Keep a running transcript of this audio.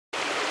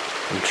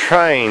I'm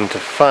trying to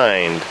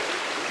find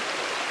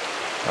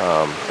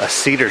a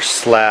cedar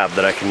slab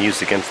that I can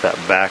use against that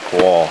back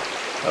wall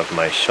of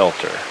my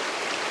shelter.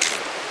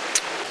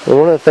 And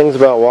one of the things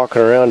about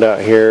walking around out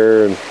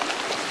here and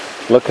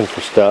looking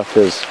for stuff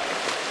is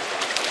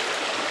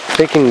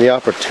taking the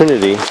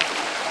opportunity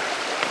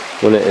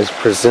when it is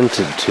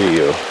presented to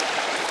you,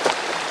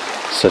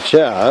 such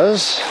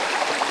as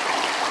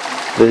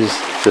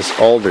this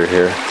alder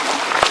here.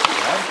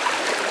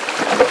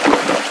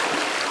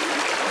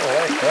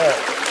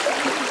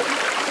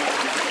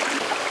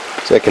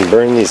 So I can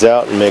burn these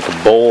out and make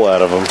a bowl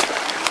out of them,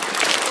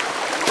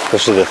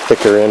 especially the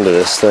thicker end of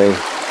this thing.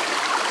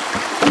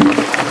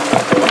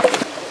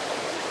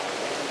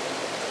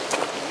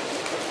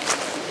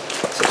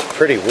 This is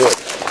pretty wood.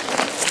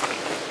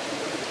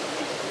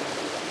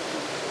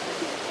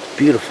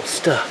 Beautiful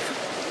stuff.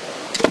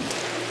 I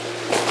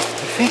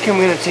think I'm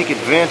going to take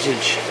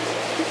advantage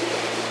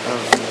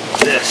of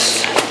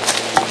this.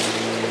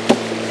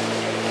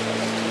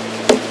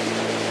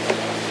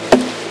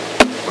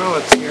 Well,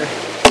 it's here.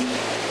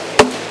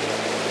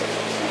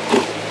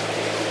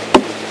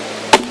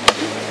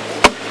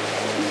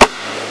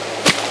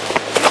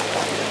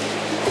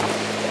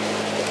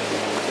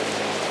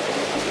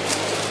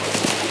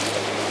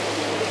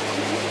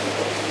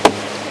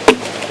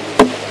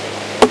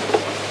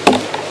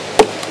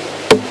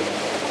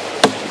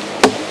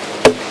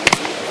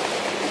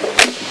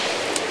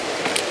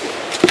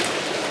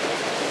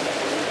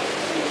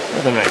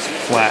 Another nice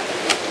flat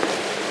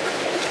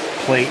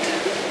plate.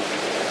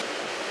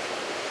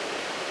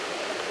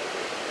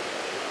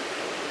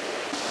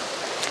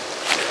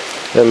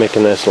 That'll make a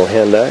nice little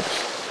hand axe.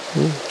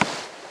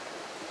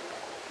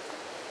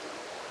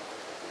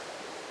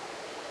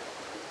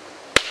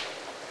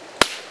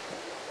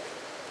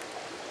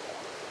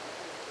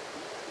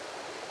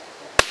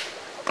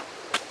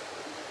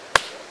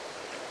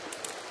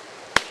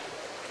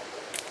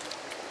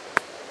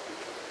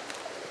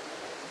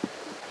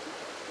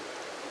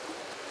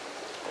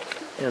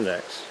 Hand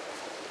axe.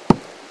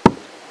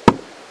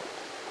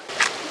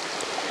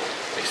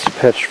 Piece of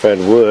petrified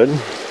wood.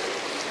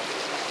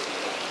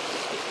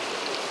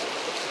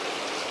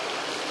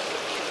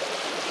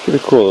 Pretty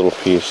cool little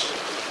piece.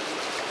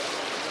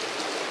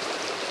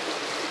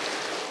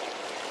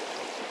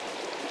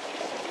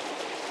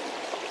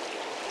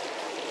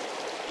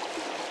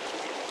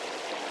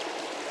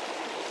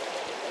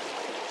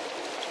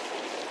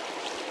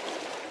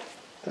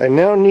 I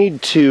now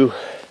need to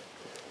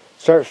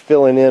start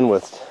filling in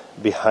with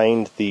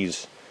behind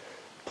these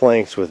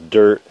planks with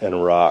dirt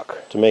and rock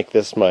to make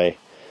this my,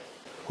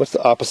 what's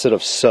the opposite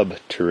of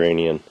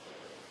subterranean?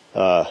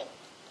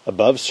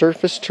 Above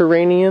surface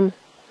terranean?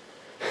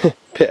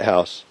 Pit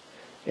house.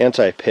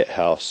 Anti-pit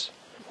house.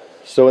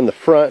 So in the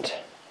front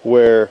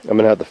where I'm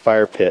going to have the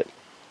fire pit,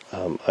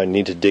 I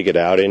need to dig it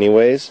out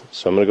anyways.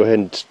 So I'm going to go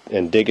ahead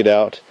and dig it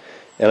out,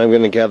 and I'm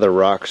going to gather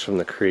rocks from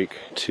the creek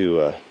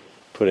to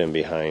put in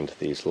behind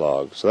these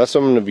logs. So that's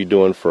what I'm going to be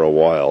doing for a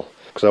while.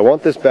 Because I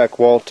want this back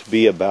wall to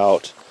be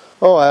about,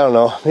 oh, I don't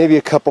know, maybe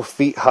a couple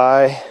feet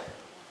high,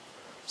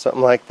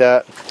 something like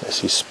that. I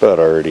see Spud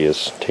already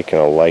is taking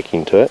a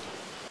liking to it.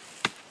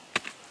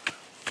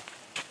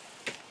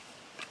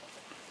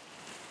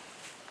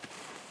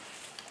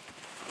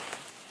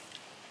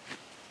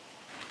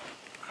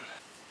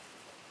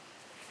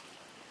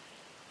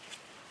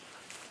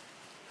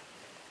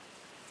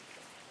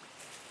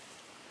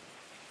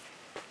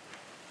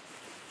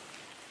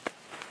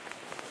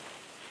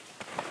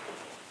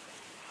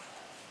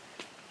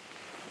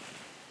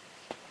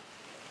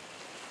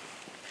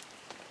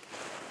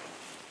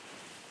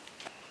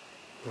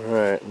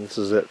 Alright, this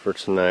is it for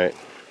tonight.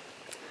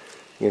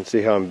 You can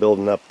see how I'm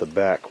building up the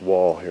back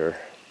wall here.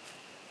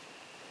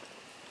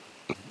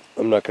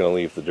 I'm not going to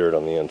leave the dirt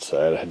on the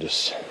inside. I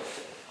just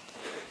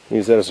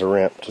use that as a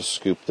ramp to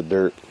scoop the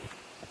dirt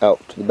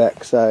out to the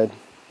back side.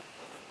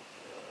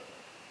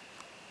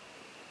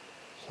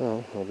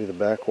 So, that'll be the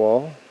back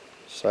wall,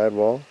 side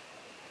wall,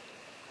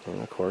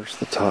 and of course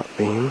the top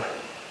beam.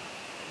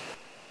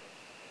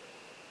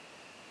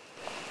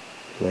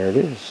 There it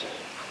is.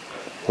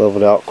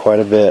 Leveled out quite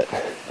a bit.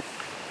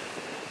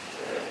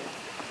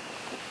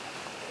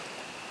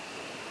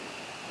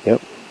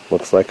 Yep,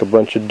 looks like a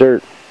bunch of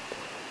dirt.